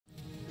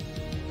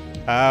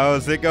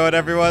How's it going,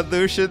 everyone?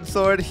 Lucian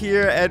Sword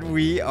here, and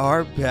we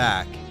are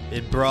back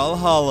in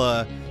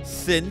Brawlhalla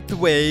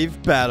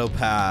Synthwave Battle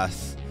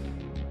Pass.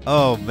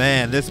 Oh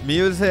man, this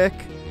music,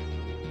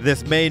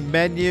 this main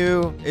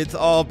menu, it's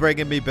all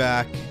bringing me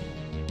back.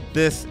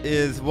 This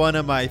is one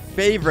of my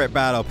favorite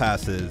battle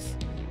passes.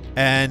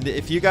 And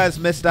if you guys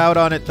missed out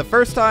on it the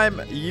first time,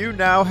 you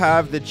now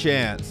have the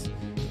chance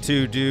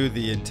to do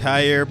the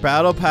entire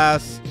Battle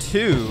Pass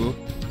 2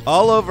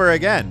 all over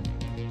again.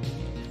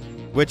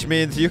 Which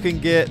means you can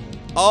get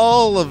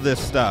all of this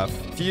stuff.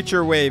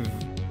 Future Wave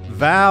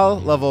Val,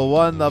 level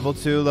 1, level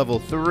 2, level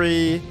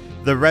 3.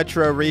 The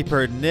Retro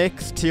Reaper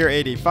Nix, tier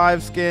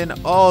 85 skin.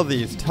 All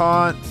these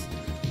taunts.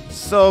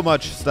 So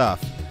much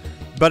stuff.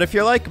 But if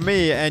you're like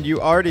me and you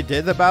already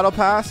did the Battle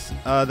Pass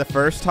the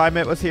first time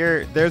it was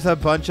here, there's a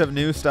bunch of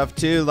new stuff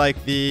too,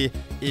 like the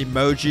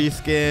emoji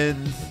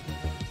skins,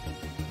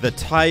 the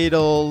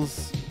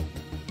titles.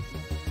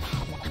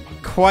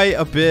 Quite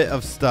a bit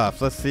of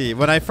stuff. Let's see.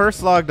 When I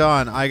first logged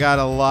on, I got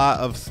a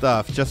lot of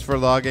stuff just for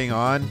logging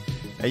on.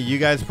 You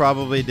guys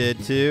probably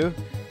did too.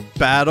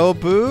 Battle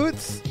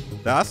boots?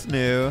 That's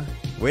new.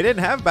 We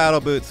didn't have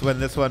battle boots when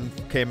this one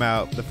came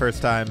out the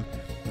first time.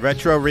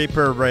 Retro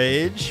Reaper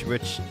Rage,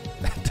 which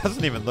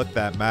doesn't even look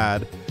that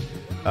mad.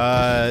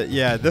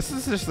 Yeah, this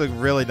is just a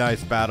really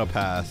nice battle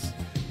pass.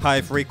 High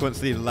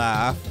frequency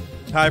laugh.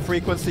 High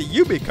frequency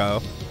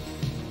Yumiko.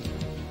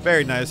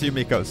 Very nice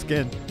Yumiko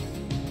skin.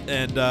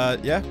 And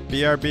yeah,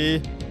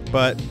 BRB.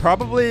 But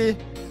probably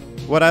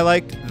what I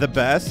liked the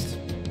best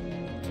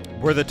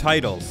were the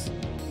titles.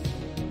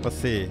 Let's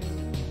see.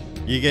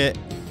 You get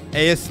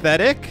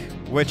aesthetic,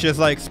 which is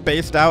like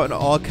spaced out in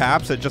all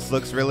caps. It just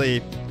looks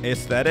really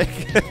aesthetic.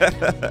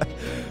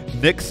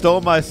 Nick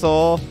Stole My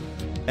Soul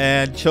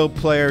and Chill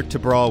Player to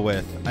Brawl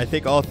With. I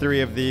think all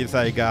three of these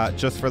I got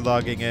just for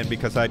logging in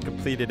because I'd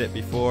completed it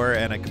before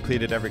and I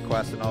completed every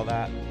quest and all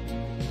that.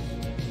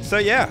 So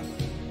yeah.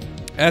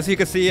 As you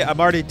can see, I'm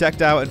already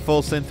decked out in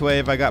full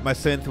Synthwave. I got my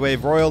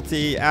Synthwave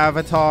royalty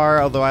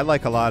avatar, although I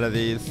like a lot of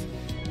these.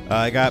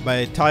 I got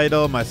my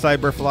title, my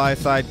Cyberfly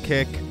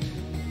sidekick,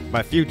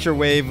 my Future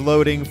Wave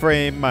loading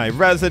frame, my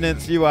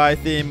Resonance UI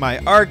theme, my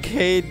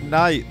Arcade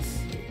Nights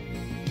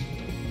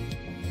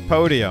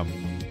Podium.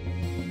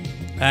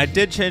 And I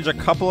did change a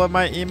couple of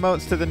my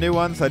emotes to the new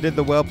ones. I did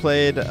the Well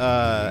Played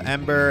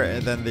Ember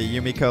and then the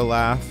Yumiko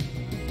Laugh.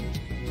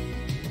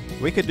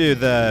 We could do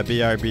the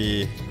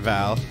BRB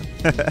Val.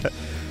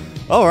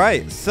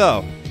 Alright,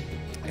 so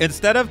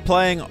instead of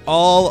playing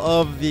all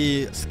of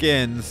the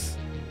skins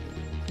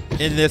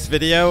in this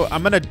video,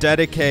 I'm going to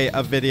dedicate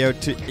a video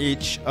to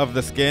each of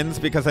the skins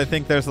because I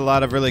think there's a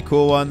lot of really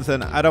cool ones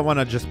and I don't want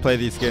to just play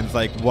these skins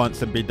like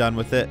once and be done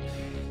with it.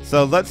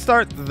 So let's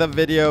start the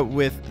video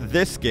with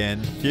this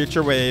skin,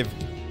 Future Wave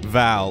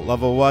Val,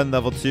 level 1,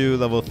 level 2,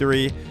 level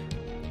 3.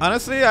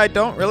 Honestly, I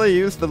don't really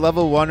use the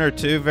level 1 or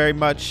 2 very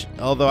much,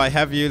 although I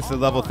have used the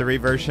level 3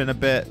 version a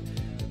bit.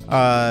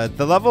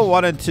 The level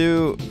 1 and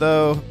 2,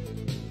 though,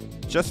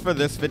 just for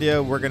this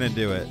video, we're going to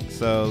do it.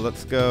 So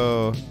let's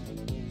go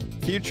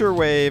Future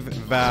Wave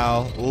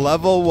Val,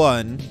 level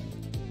 1.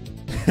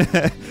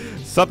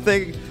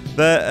 Something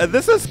that,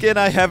 this is a skin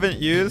I haven't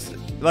used,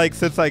 like,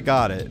 since I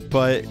got it,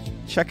 but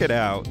check it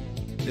out.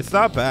 It's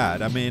not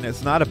bad. I mean,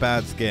 it's not a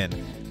bad skin.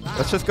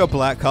 Let's just go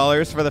black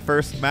colors for the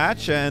first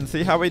match and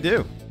see how we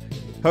do.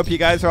 Hope you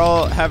guys are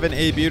all having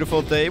a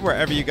beautiful day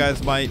wherever you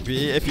guys might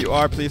be. If you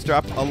are, please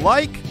drop a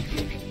like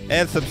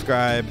and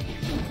subscribe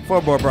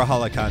for more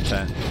Brawlhalla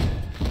content.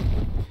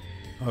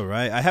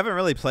 Alright, I haven't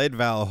really played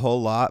Val a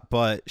whole lot,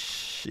 but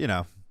you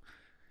know,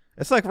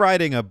 it's like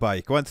riding a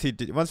bike. Once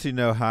you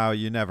know how,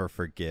 you never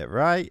forget,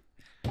 right?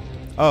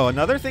 Oh,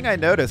 another thing I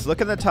noticed, look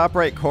in the top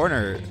right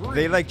corner.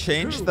 They like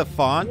changed the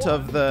font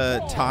of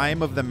the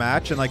time of the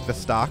match and like the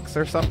stocks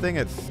or something.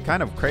 It's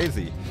kind of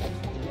crazy.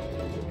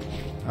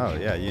 Oh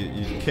yeah,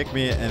 you kick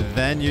me and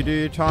then you do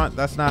your taunt.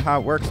 That's not how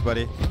it works,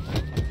 buddy.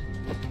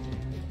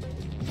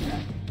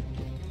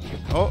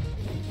 Oh.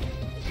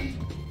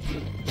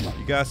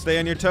 You gotta stay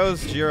on your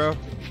toes, Jiro.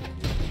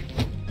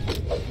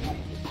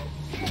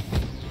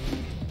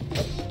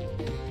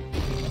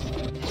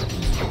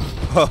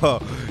 Oh,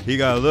 he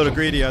got a little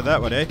greedy on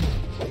that one, eh?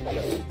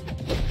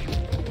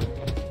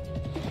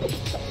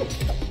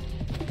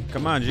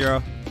 Come on,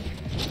 Jiro.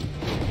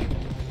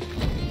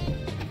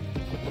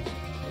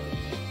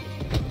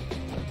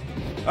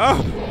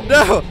 Oh,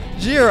 no!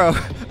 Jiro!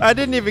 I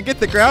didn't even get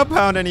the ground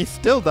pound and he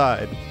still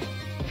died.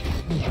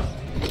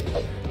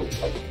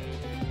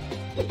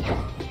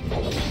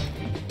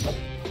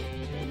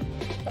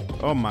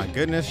 Oh my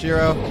goodness,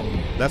 Jiro.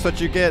 That's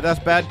what you get. That's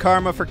bad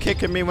karma for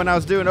kicking me when I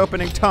was doing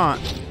opening taunt.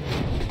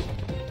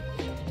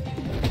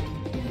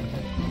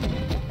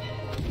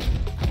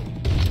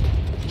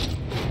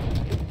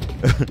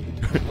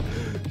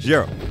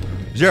 Jiro.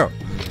 Jiro.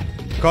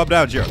 Calm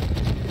down, Jiro.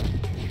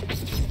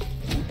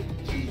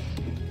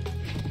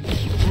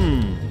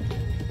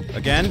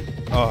 Again?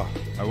 Oh,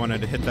 I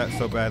wanted to hit that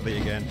so badly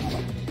again.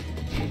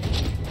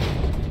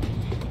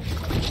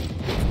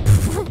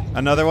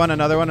 Another one,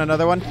 another one,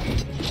 another one.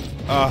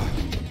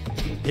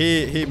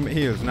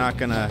 He was not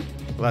gonna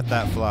let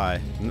that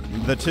fly.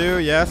 The 2,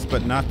 yes,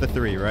 but not the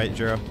 3, right,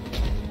 Jiro?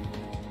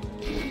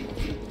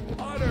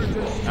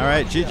 All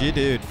right, GG,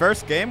 dude.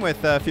 First game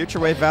with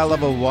Futurewave Val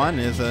level 1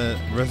 is a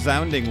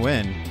resounding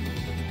win.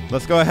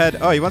 Let's go ahead.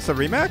 Oh, he wants a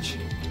rematch?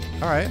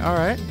 All right, all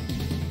right.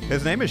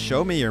 His name is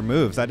Show Me Your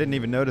Moves. I didn't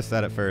even notice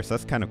that at first.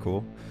 That's kind of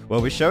cool.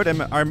 Well, we showed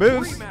him our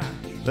moves.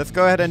 Let's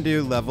go ahead and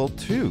do level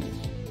 2.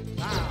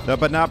 No,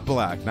 but not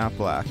black, not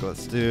black.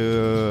 Let's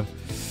do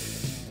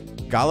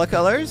Gala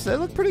colors. They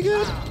look pretty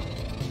good.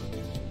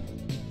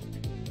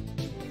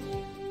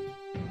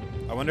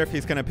 I wonder if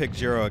he's going to pick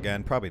Jiro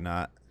again. Probably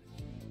not.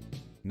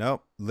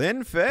 Nope.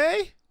 Lin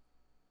Fei?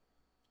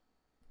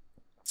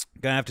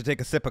 Gonna have to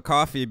take a sip of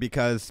coffee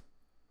because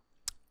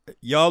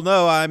y'all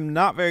know I'm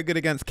not very good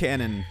against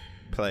canon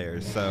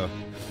players, so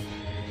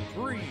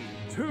 3,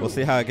 2, we'll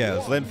see how it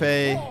goes. Lin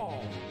Fei.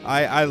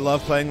 I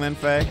love playing Lin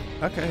Fei.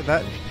 Okay,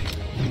 that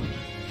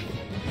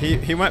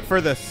he went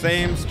for the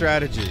same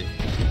strategy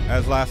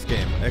as last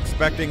game,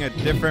 expecting a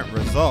different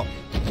result.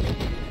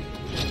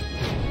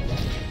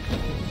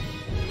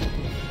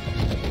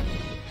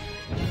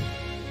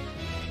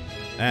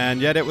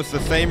 And yet it was the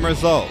same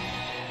result.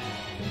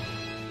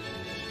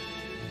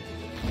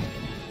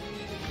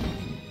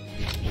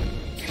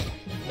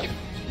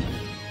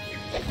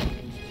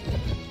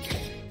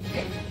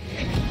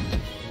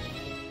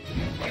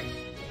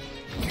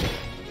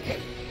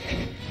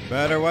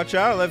 Better watch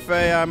out, Lin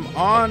Fei. I'm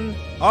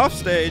off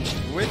stage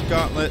with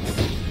gauntlets.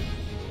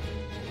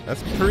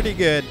 That's pretty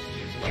good.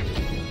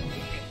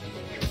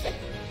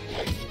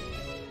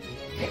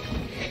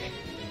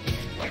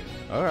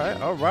 All right,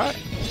 all right.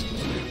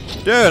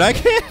 Dude, I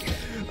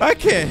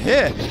can't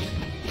hit.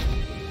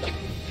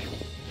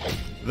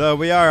 Though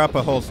we are up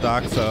a whole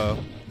stock, so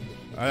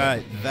I'm not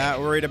that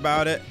worried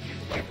about it.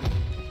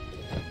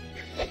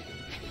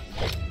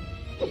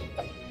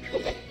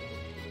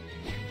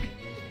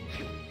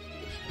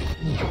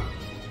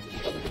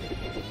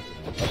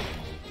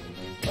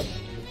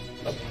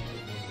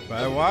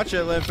 Better watch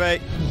it, Lin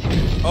Fei.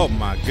 Oh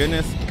my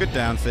goodness. Good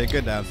down sig,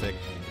 good down sig.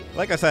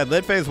 Like I said,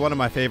 Lin Fei is one of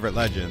my favorite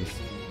legends.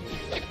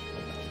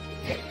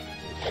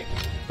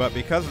 But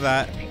because of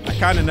that, I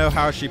kind of know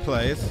how she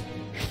plays.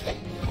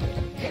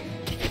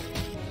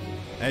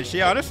 And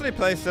she honestly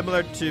plays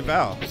similar to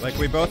Val. Like,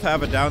 we both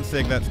have a down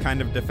sig that's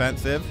kind of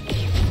defensive.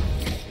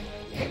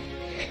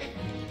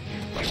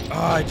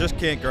 Oh, I just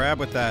can't grab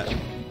with that.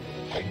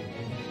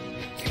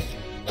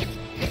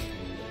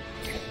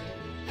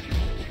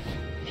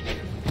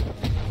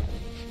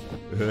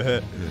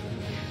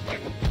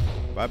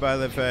 Bye-bye,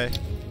 Lin Fei.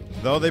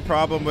 The only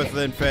problem with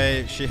Lin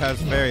Fei, she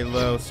has very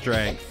low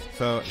strength.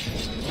 So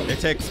it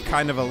takes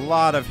kind of a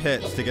lot of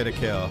hits to get a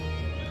kill.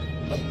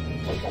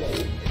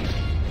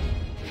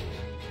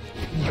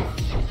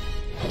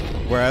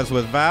 Whereas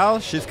with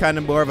Val, she's kind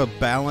of more of a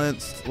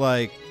balanced,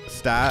 like,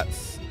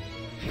 stats.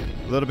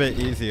 A little bit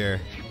easier.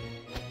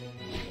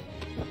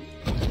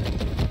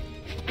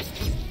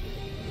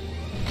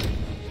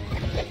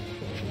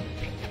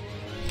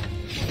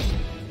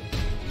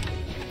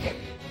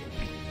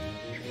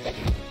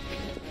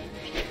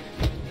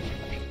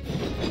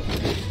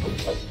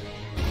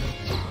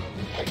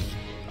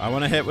 I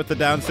want to hit with the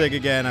down sig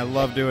again. I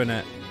love doing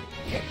it.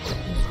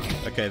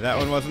 Okay, that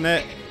one wasn't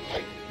it.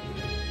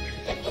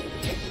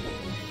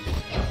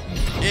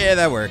 Yeah,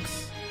 that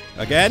works.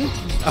 Again?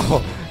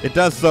 Oh, it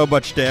does so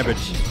much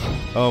damage.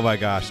 Oh my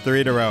gosh,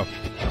 3 in a row.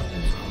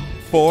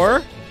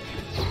 4.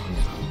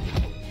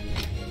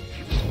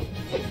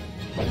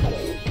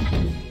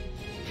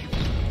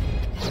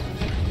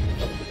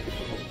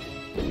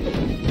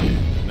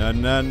 No,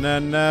 no, no,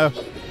 no.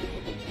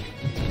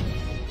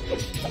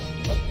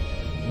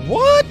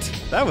 What?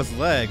 That was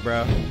leg,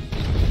 bro.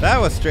 That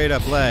was straight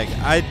up leg.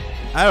 I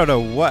don't know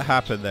what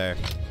happened there.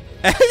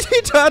 And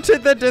he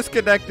taunted the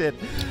disconnected.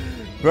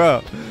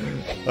 Bro.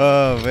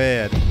 Oh,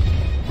 man.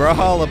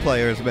 Brawlhalla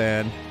players,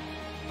 man.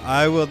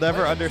 I will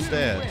never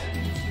understand.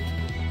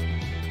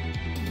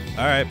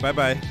 All right,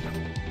 bye-bye.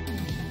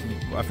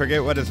 I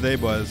forget what his name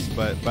was,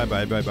 but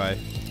bye-bye, bye-bye.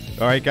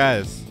 All right,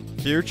 guys.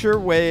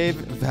 Futurewave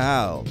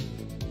Val.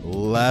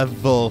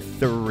 Level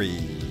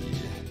 3.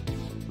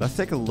 Let's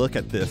take a look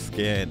at this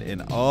skin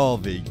in all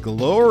the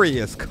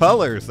glorious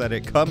colors that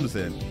it comes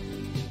in.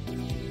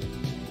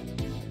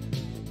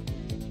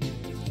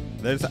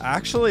 There's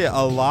actually a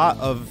lot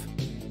of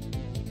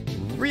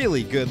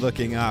really good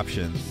looking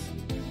options.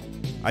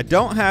 I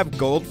don't have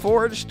Gold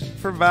Forged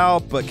for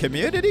Val, but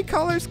Community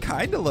Colors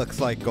kind of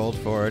looks like Gold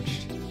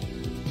Forged.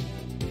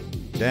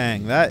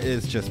 Dang, that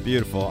is just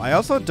beautiful. I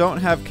also don't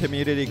have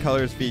Community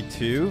Colors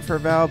V2 for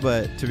Val,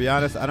 but to be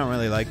honest, I don't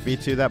really like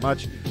V2 that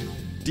much.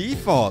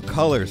 Default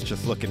colors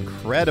just look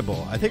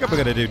incredible. I think I'm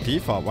going to do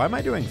default. Why am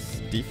I doing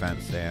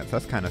defense stance?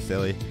 That's kind of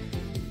silly.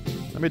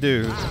 Let me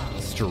do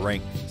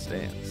strength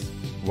stance.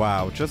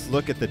 Wow, just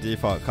look at the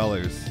default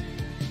colors.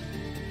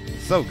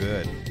 So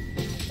good.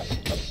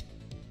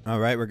 All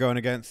right, we're going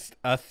against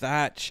a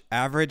Thatch.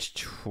 Average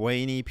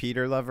 20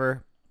 Peter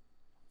Lover.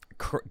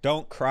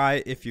 Don't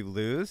cry if you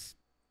lose.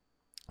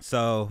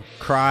 So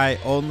cry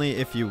only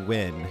if you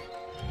win.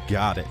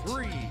 Got it.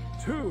 3,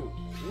 2,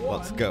 1.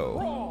 Let's go.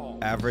 Brawl.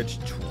 Average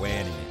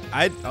 20.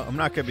 I'm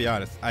not gonna be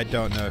honest. I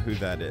don't know who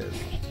that is.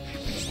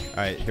 All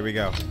right, here we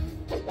go.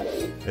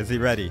 Is he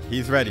ready?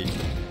 He's ready.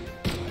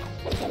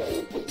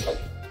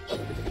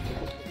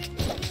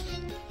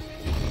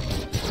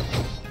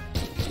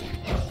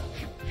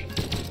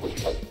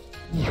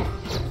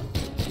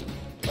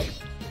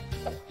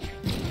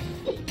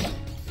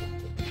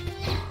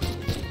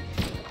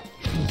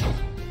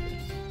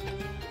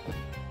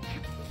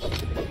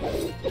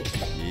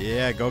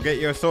 Yeah, go get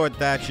your sword,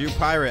 Thatch. You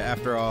pirate,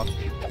 after all.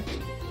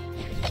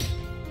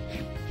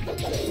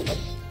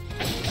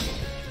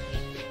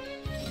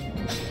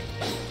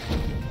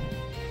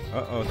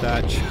 Uh-oh,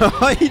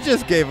 Thatch. He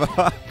just gave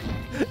up.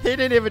 He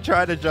didn't even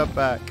try to jump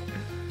back.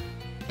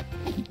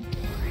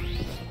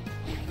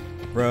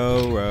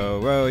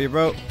 Row your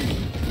boat.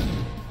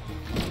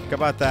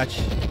 Come on,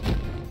 Thatch.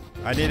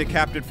 I need a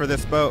captain for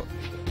this boat.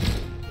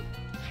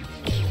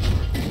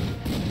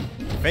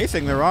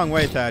 Facing the wrong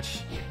way, Thatch.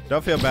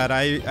 Don't feel bad.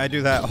 I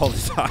do that all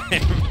the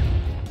time.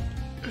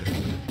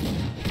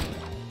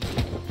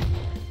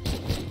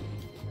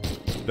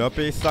 Don't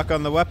be stuck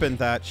on the weapon,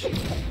 Thatch.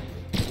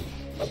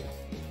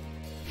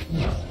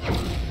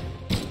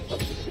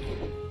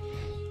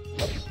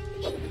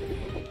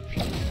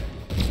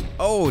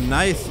 Oh,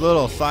 nice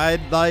little side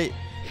light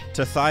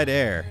to side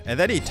air. And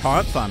then he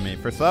taunts on me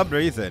for some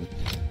reason.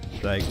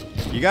 Like,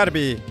 you gotta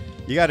be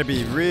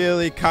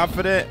really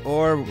confident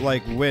or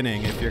like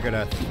winning if you're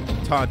gonna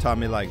taunt on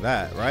me like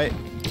that, right?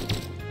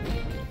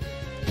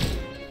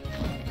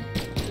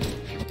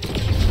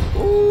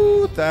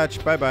 Ooh,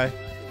 Thatch, bye-bye.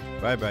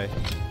 Bye-bye.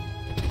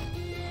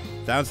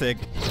 Down sig.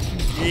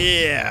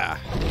 Yeah!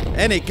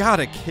 And it got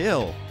a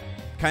kill.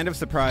 Kind of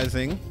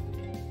surprising.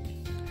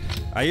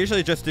 I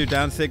usually just do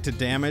down sig to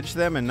damage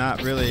them and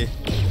not really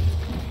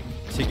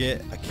to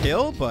get a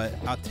kill, but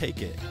I'll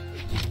take it.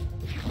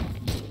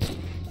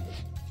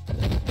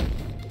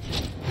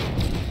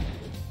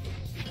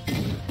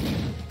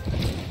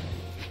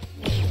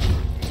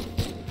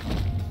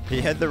 He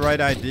had the right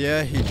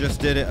idea, he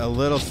just did it a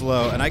little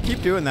slow, and I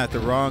keep doing that the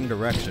wrong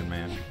direction,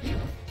 man.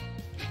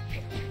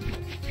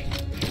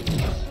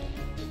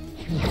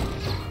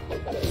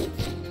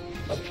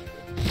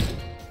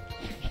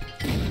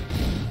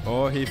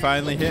 Oh, he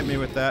finally hit me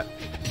with that.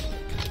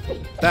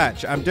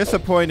 Thatch, I'm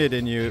disappointed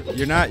in you.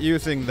 You're not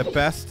using the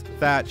best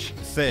Thatch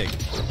sig.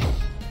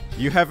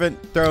 You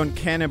haven't thrown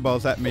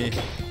cannonballs at me.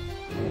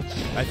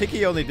 I think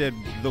he only did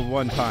the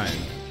one time.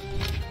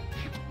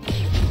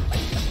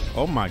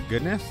 Oh my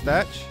goodness,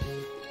 Thatch.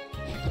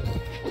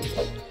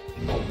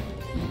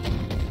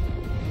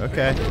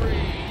 Okay.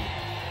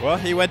 Well,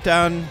 he went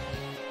down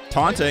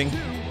taunting,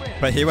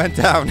 but he went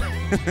down.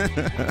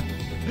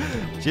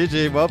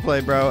 GG, well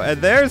played, bro.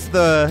 And there's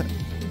the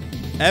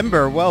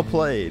Ember, well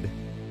played.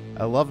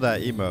 I love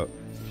that emote.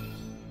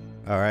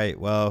 All right,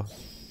 well,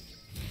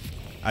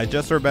 I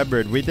just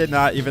remembered we did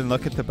not even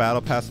look at the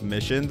Battle Pass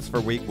missions for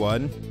week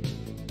 1.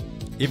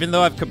 Even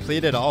though I've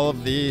completed all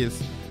of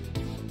these.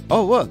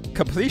 Oh, look,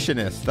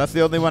 completionists. That's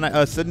the only one.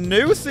 It's a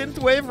new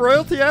Synthwave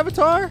royalty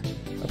avatar?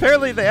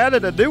 Apparently they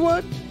added a new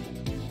one?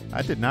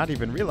 I did not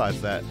even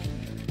realize that.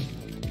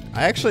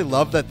 I actually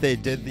love that they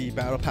did the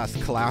Battle Pass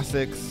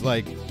classics,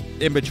 like,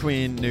 in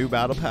between new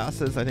Battle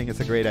Passes. I think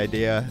it's a great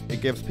idea. It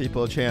gives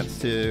people a chance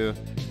to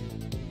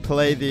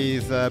play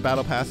these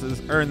Battle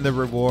Passes, earn the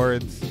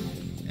rewards,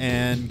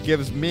 and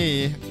gives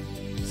me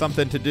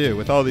something to do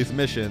with all these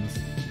missions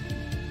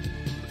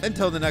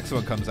until the next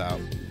one comes out.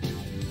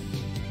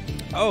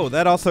 Oh,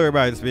 that also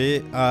reminds me,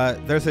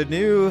 there's a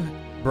new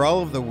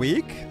Brawl of the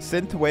Week,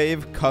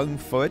 Synthwave Kung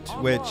Foot,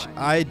 which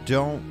I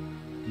don't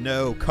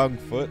know Kung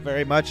Foot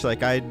very much.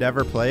 Like, I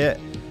never play it.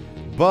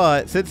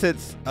 But since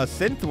it's a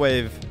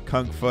Synthwave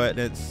Kung Foot and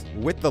it's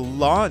with the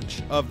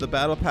launch of the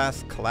Battle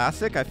Pass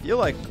Classic, I feel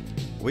like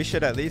we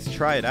should at least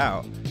try it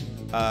out.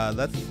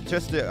 Let's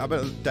just I'm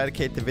going to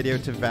dedicate the video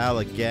to Val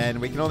again.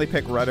 We can only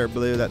pick red or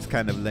blue. That's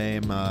kind of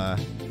lame.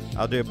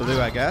 I'll do blue,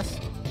 I guess.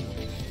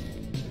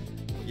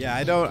 Yeah,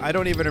 I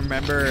don't even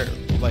remember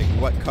like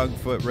what Kung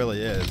Foot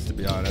really is, to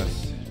be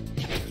honest.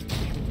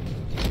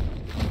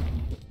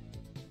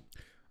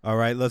 All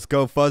right, let's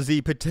go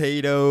fuzzy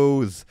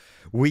potatoes.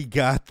 We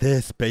got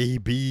this,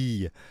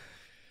 baby.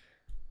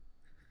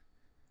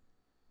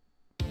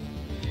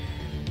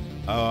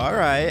 Oh, all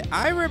right.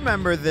 I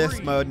remember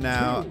this mode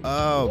now.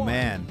 Oh,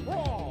 man.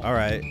 All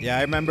right. Yeah,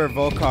 I remember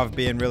Volkov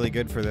being really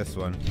good for this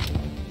one.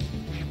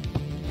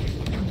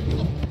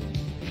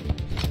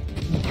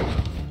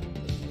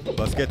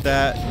 Let's get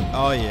that.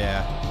 Oh,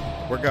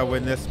 yeah. We're going to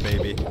win this,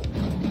 baby.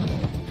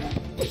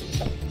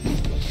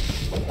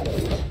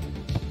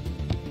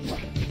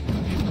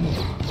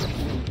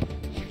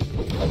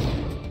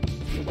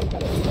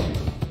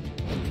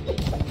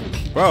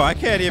 Bro, I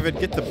can't even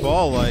get the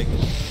ball, like,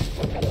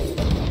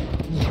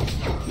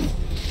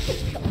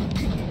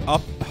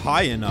 up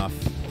high enough.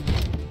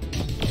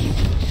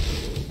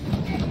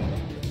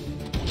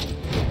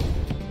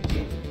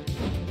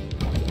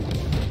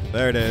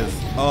 There it is.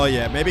 Oh,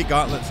 yeah. Maybe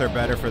gauntlets are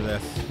better for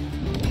this.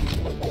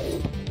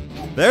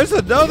 There's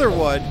another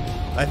one.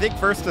 I think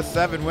first to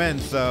 7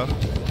 wins, so.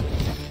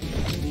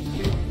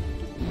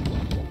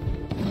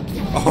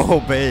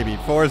 Oh, baby.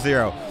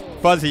 4-0.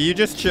 Fuzzy, you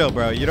just chill,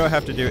 bro. You don't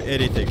have to do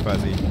anything,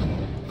 Fuzzy.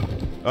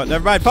 Oh,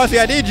 never mind. Fuzzy,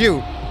 I need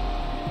you.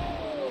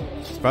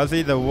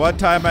 Fuzzy, the one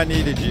time I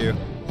needed you.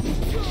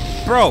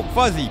 Bro,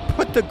 Fuzzy,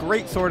 put the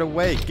great sword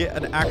away. Get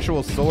an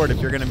actual sword if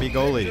you're going to be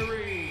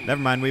goalie.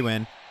 Never mind, we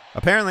win.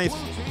 Apparently, it's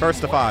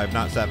first to 5,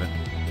 not 7.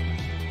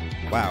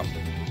 Wow.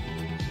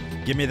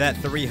 Give me that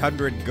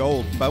 300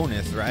 gold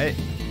bonus, right?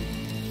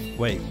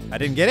 Wait, I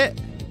didn't get it?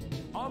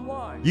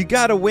 You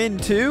got to win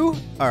too?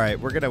 All right,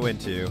 we're going to win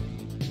too.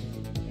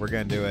 We're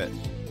going to do it.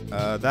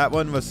 That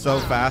one was so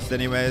fast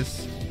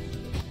anyways.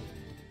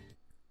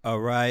 All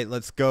right,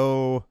 let's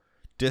go.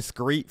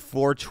 Discreet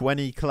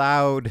 420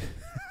 Cloud.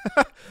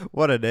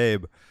 What a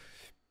name.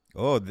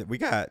 Oh,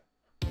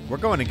 we're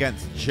going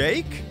against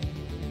Jake?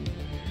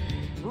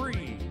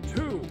 3,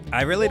 2.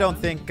 I really don't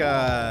think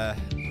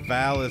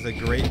Val is a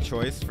great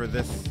choice for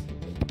this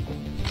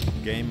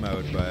game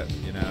mode, but,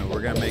 you know,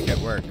 we're going to make it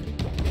work.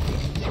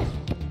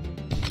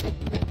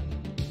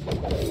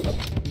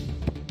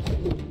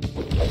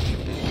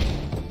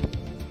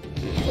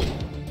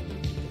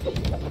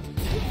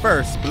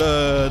 First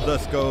blood,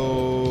 let's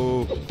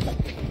go.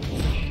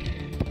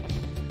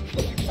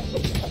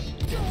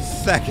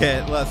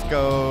 Second, let's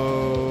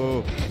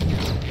go.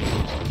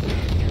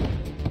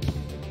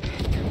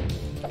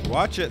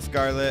 Watch it,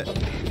 Scarlet.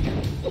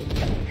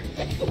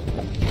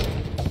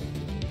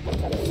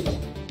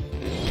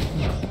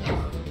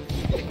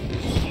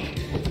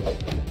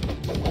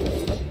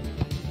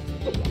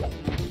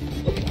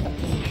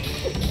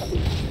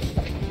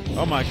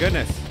 Oh my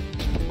goodness.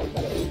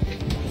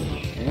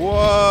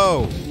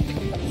 Whoa.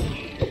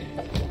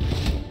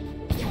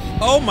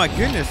 Oh my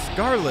goodness,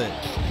 Scarlet.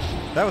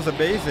 That was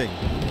amazing.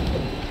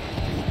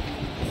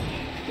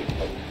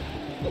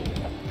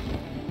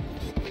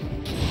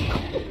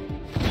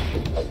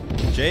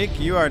 Jake,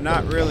 you are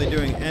not really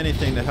doing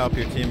anything to help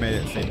your teammate,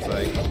 it seems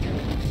like.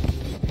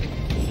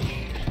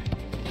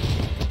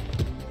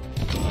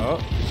 Oh,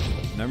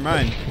 never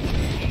mind.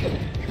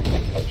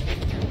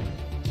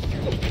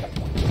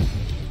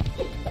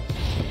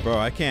 Bro,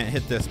 I can't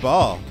hit this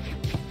ball.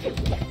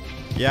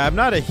 Yeah, I'm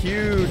not a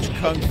huge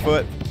Kung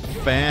Fu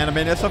fan. I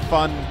mean, it's a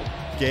fun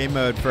game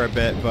mode for a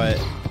bit, but...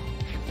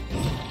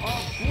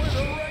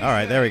 All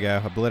right, there we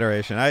go.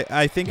 Obliteration.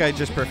 I think I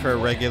just prefer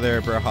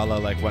regular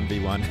Brawlhalla, like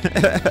 1v1.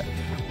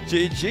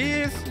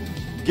 GG's.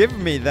 Give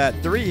me that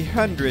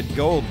 300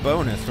 gold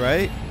bonus,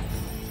 right?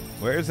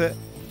 Where is it?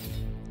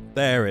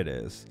 There it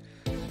is.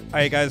 All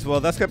right, guys. Well,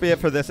 that's going to be it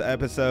for this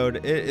episode.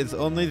 It is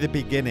only the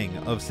beginning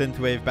of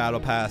Synthwave Battle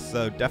Pass,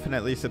 so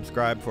definitely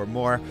subscribe for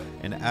more.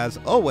 And as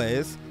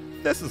always,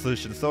 this is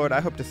Lucian Sword.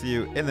 I hope to see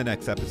you in the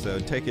next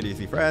episode. Take it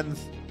easy,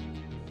 friends.